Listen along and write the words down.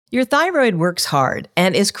Your thyroid works hard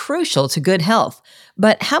and is crucial to good health,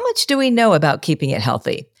 but how much do we know about keeping it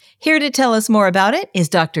healthy? Here to tell us more about it is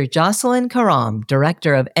Dr. Jocelyn Karam,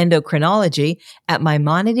 Director of Endocrinology at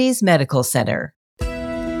Maimonides Medical Center.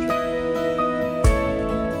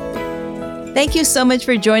 Thank you so much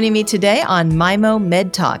for joining me today on MIMO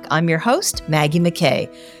Med Talk. I'm your host, Maggie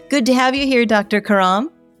McKay. Good to have you here, Dr.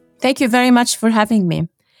 Karam. Thank you very much for having me.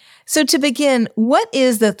 So to begin, what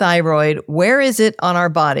is the thyroid? Where is it on our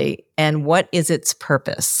body? And what is its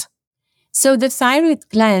purpose? So the thyroid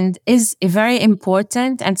gland is a very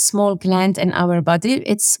important and small gland in our body.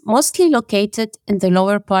 It's mostly located in the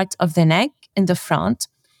lower part of the neck, in the front,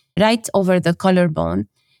 right over the collarbone.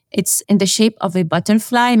 It's in the shape of a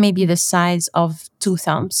butterfly, maybe the size of 2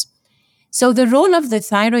 thumbs. So the role of the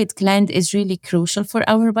thyroid gland is really crucial for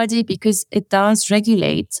our body because it does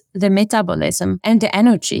regulate the metabolism and the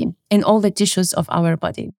energy in all the tissues of our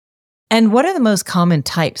body. And what are the most common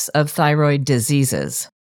types of thyroid diseases?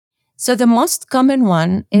 So the most common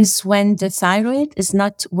one is when the thyroid is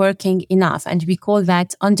not working enough, and we call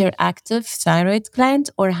that underactive thyroid gland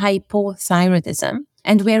or hypothyroidism,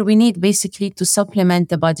 and where we need basically to supplement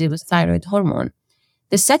the body with thyroid hormone.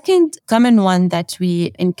 The second common one that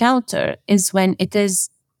we encounter is when it is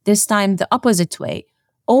this time the opposite way,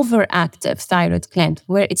 overactive thyroid gland,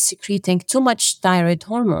 where it's secreting too much thyroid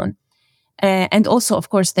hormone. And also, of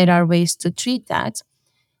course, there are ways to treat that.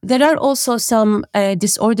 There are also some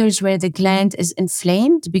disorders where the gland is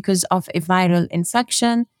inflamed because of a viral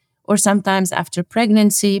infection or sometimes after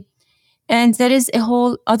pregnancy. And there is a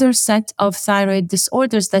whole other set of thyroid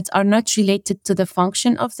disorders that are not related to the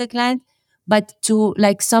function of the gland, but to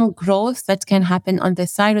like some growth that can happen on the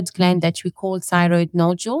thyroid gland that we call thyroid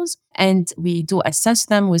nodules. And we do assess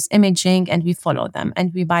them with imaging and we follow them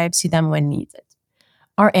and we biopsy them when needed.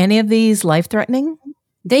 Are any of these life-threatening?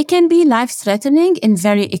 They can be life-threatening in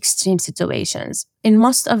very extreme situations. In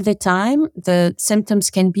most of the time, the symptoms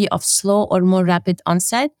can be of slow or more rapid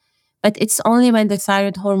onset, but it's only when the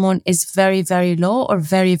thyroid hormone is very, very low or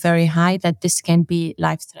very, very high that this can be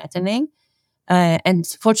life-threatening. And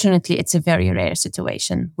fortunately, it's a very rare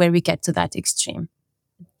situation where we get to that extreme.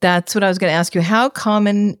 That's what I was going to ask you. How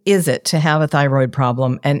common is it to have a thyroid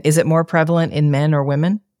problem? And is it more prevalent in men or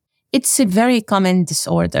women? It's a very common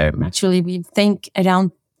disorder. Actually, we think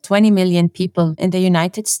around 20 million people in the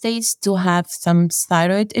United States do have some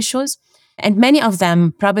thyroid issues. And many of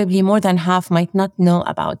them, probably more than half, might not know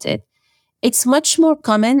about it. It's much more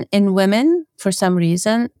common in women for some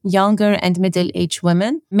reason, younger and middle-aged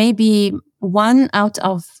women. Maybe 1 out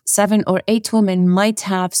of 7 or 8 women might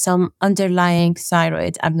have some underlying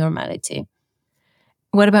thyroid abnormality.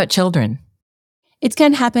 What about children? It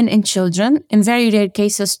can happen in children. In very rare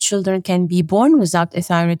cases, children can be born without a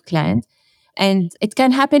thyroid gland. And it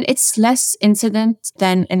can happen, it's less incident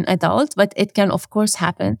than an adult, but it can of course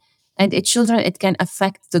happen. And in children, it can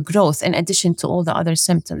affect the growth in addition to all the other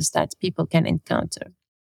symptoms that people can encounter.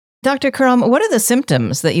 Dr. Karam, what are the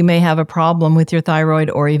symptoms that you may have a problem with your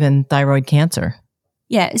thyroid or even thyroid cancer?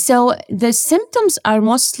 Yeah, so the symptoms are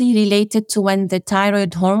mostly related to when the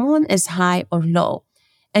thyroid hormone is high or low.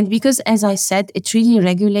 And because, as I said, it really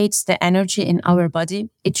regulates the energy in our body,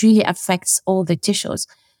 it really affects all the tissues.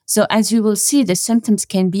 So as you will see, the symptoms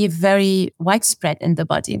can be very widespread in the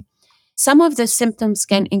body. Some of the symptoms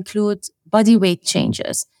can include body weight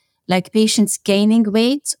changes, like patients gaining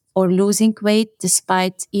weight or losing weight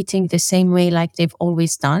despite eating the same way like they've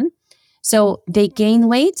always done. So they gain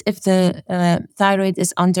weight if the thyroid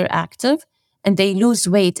is underactive, and they lose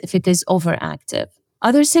weight if it is overactive.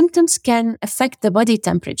 Other symptoms can affect the body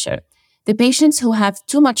temperature. The patients who have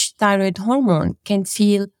too much thyroid hormone can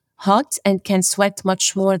feel hot and can sweat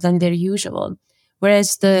much more than their usual,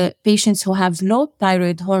 whereas the patients who have low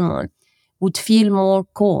thyroid hormone would feel more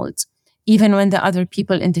cold, even when the other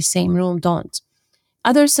people in the same room don't.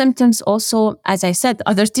 Other symptoms also, as I said,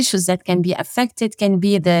 other tissues that can be affected can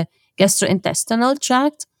be the gastrointestinal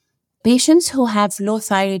tract. Patients who have low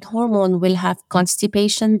thyroid hormone will have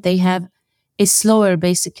constipation. They have a slower,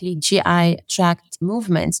 basically, GI tract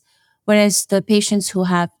movements, whereas the patients who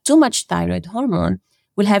have too much thyroid hormone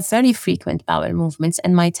will have very frequent bowel movements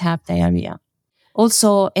and might have diarrhea.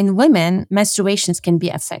 Also, in women, menstruations can be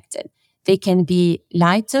affected. They can be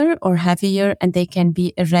lighter or heavier, and they can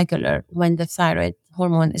be irregular when the thyroid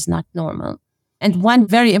hormone is not normal. And one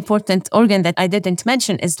very important organ that I didn't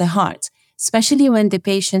mention is the heart, especially when the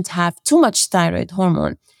patient have too much thyroid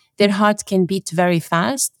hormone. Their heart can beat very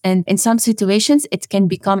fast, and in some situations, it can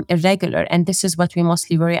become irregular. And this is what we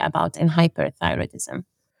mostly worry about in hyperthyroidism.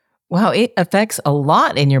 Wow, it affects a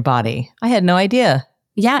lot in your body. I had no idea.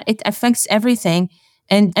 Yeah, it affects everything.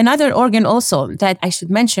 And another organ also that I should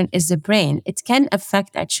mention is the brain. It can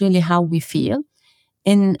affect actually how we feel.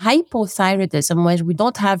 In hypothyroidism, where we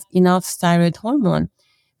don't have enough thyroid hormone,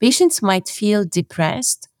 patients might feel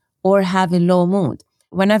depressed or have a low mood.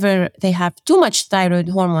 Whenever they have too much thyroid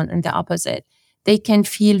hormone and the opposite, they can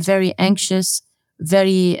feel very anxious,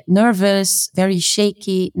 very nervous, very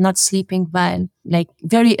shaky, not sleeping well, like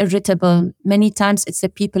very irritable. Many times it's the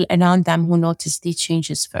people around them who notice these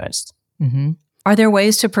changes first. Mm-hmm. Are there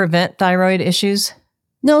ways to prevent thyroid issues?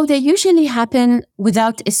 No, they usually happen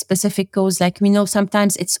without a specific cause. Like we know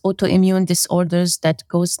sometimes it's autoimmune disorders that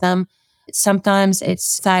cause them. Sometimes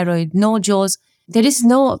it's thyroid nodules. There is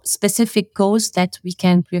no specific cause that we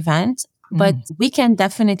can prevent, but we can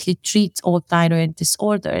definitely treat all thyroid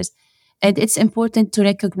disorders. And it's important to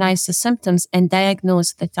recognize the symptoms and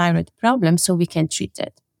diagnose the thyroid problem so we can treat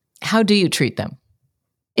it. How do you treat them?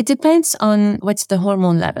 It depends on what's the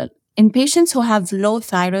hormone level. In patients who have low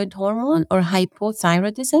thyroid hormone or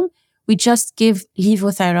hypothyroidism, we just give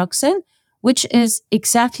levothyroxine, which is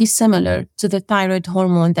exactly similar to the thyroid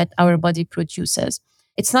hormone that our body produces.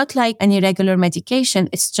 It's not like any regular medication.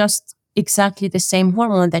 It's just exactly the same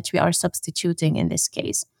hormone that we are substituting in this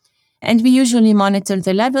case. And we usually monitor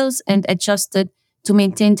the levels and adjust it to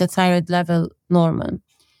maintain the thyroid level normal.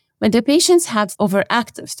 When the patients have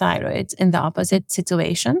overactive thyroid in the opposite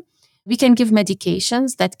situation, we can give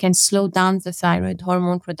medications that can slow down the thyroid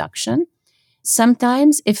hormone production.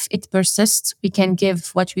 Sometimes, if it persists, we can give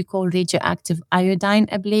what we call radioactive iodine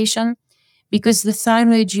ablation because the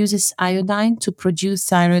thyroid uses iodine to produce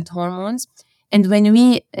thyroid hormones. And when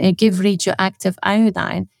we give radioactive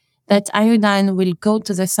iodine, that iodine will go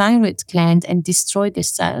to the thyroid gland and destroy the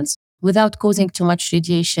cells without causing too much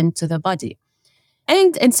radiation to the body.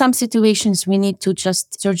 And in some situations, we need to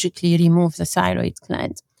just surgically remove the thyroid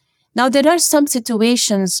gland. Now, there are some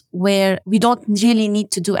situations where we don't really need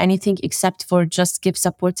to do anything except for just give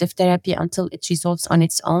supportive therapy until it resolves on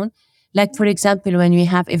its own. Like, for example, when we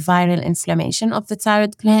have a viral inflammation of the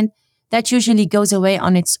thyroid gland, that usually goes away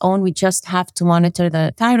on its own. We just have to monitor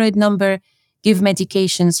the thyroid number, give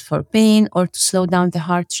medications for pain or to slow down the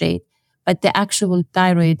heart rate. But the actual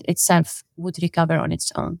thyroid itself would recover on its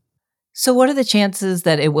own. So what are the chances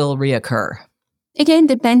that it will reoccur? Again,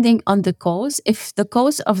 depending on the cause. If the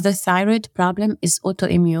cause of the thyroid problem is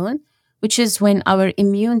autoimmune, which is when our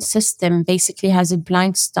immune system basically has a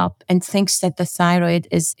blind stop and thinks that the thyroid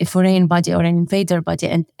is a foreign body or an invader body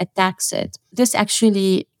and attacks it. This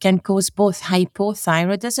actually can cause both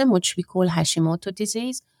hypothyroidism, which we call Hashimoto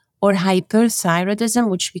disease, or hyperthyroidism,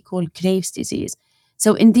 which we call Graves' disease.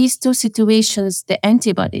 So in these two situations, the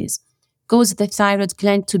antibodies cause the thyroid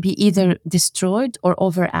gland to be either destroyed or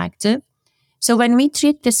overactive. So when we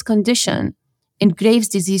treat this condition in Graves'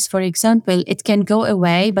 disease, for example, it can go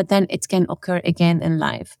away, but then it can occur again in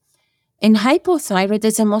life. In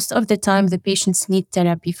hypothyroidism, most of the time, the patients need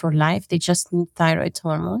therapy for life. They just need thyroid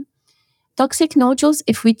hormone. Toxic nodules,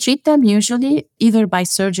 if we treat them usually either by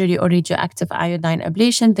surgery or radioactive iodine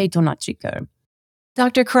ablation, they do not recur.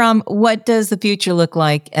 Dr. Karam, what does the future look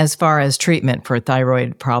like as far as treatment for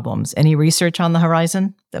thyroid problems? Any research on the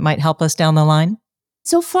horizon that might help us down the line?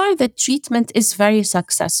 So far, the treatment is very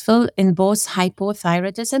successful in both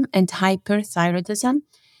hypothyroidism and hyperthyroidism.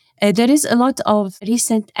 There is a lot of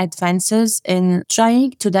recent advances in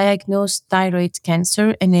trying to diagnose thyroid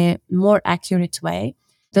cancer in a more accurate way.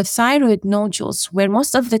 The thyroid nodules, where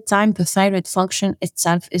most of the time the thyroid function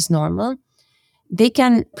itself is normal, they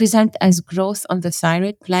can present as growth on the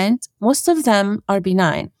thyroid gland. Most of them are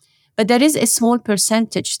benign, but there is a small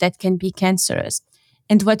percentage that can be cancerous.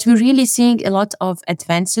 And what we're really seeing a lot of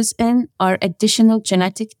advances in are additional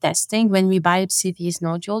genetic testing when we biopsy these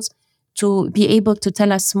nodules to be able to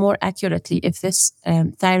tell us more accurately if this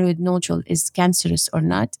thyroid nodule is cancerous or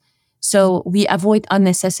not. So we avoid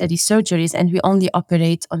unnecessary surgeries and we only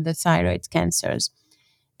operate on the thyroid cancers.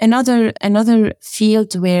 Another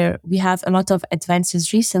field where we have a lot of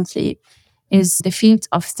advances recently is the field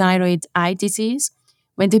of thyroid eye disease.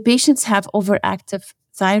 When the patients have overactive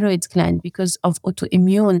thyroid gland because of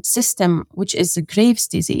autoimmune system, which is the Graves'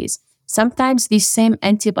 disease, sometimes these same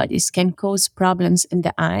antibodies can cause problems in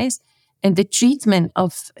the eyes. And the treatment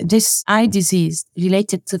of this eye disease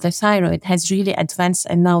related to the thyroid has really advanced.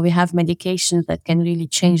 And now we have medications that can really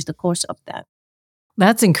change the course of that.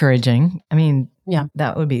 That's encouraging. I mean,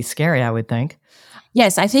 that would be scary, I would think.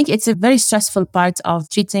 Yes, I think it's a very stressful part of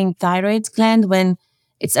treating thyroid gland when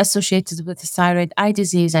it's associated with the thyroid eye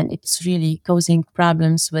disease and it's really causing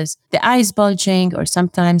problems with the eyes bulging or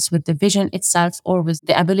sometimes with the vision itself or with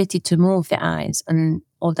the ability to move the eyes in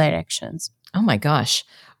all directions. Oh my gosh.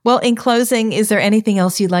 Well, in closing, is there anything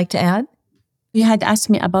else you'd like to add? You had asked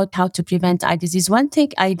me about how to prevent eye disease. One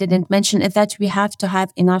thing I didn't mention is that we have to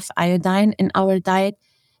have enough iodine in our diet.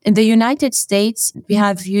 In the United States, we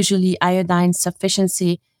have usually iodine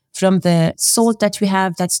sufficiency from the salt that we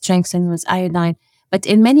have that's strengthened with iodine. But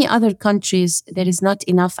in many other countries, there is not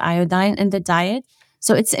enough iodine in the diet.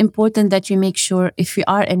 So it's important that we make sure if we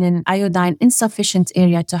are in an iodine insufficient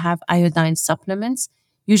area to have iodine supplements.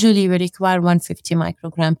 Usually we require 150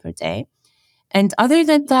 microgram per day. And other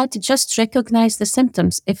than that, just recognize the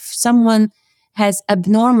symptoms. If someone has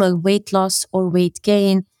abnormal weight loss or weight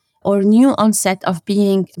gain or new onset of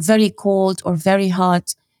being very cold or very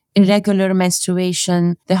hot, irregular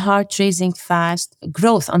menstruation, the heart racing fast,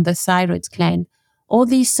 growth on the thyroid gland, all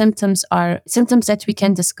these symptoms are symptoms that we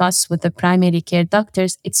can discuss with the primary care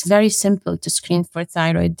doctors. It's very simple to screen for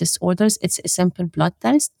thyroid disorders. It's a simple blood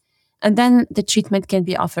test, and then the treatment can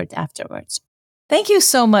be offered afterwards. Thank you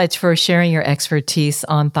so much for sharing your expertise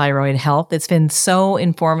on thyroid health. It's been so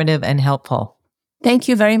informative and helpful. Thank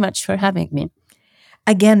you very much for having me.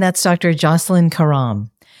 Again, that's Dr. Jocelyn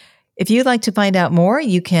Karam. If you'd like to find out more,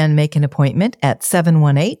 you can make an appointment at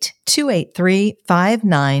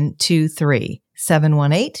 718-283-5923.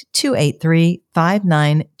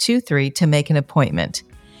 718-283-5923 to make an appointment.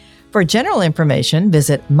 For general information,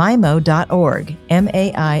 visit MIMO.org,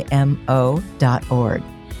 MAIMO.org.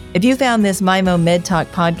 If you found this MIMO Med Talk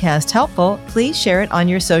podcast helpful, please share it on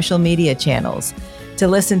your social media channels. To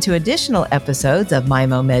listen to additional episodes of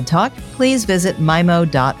MIMO Med Talk, please visit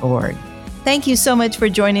MIMO.org. Thank you so much for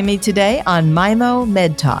joining me today on MIMO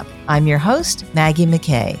Med Talk. I'm your host, Maggie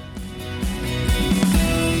McKay.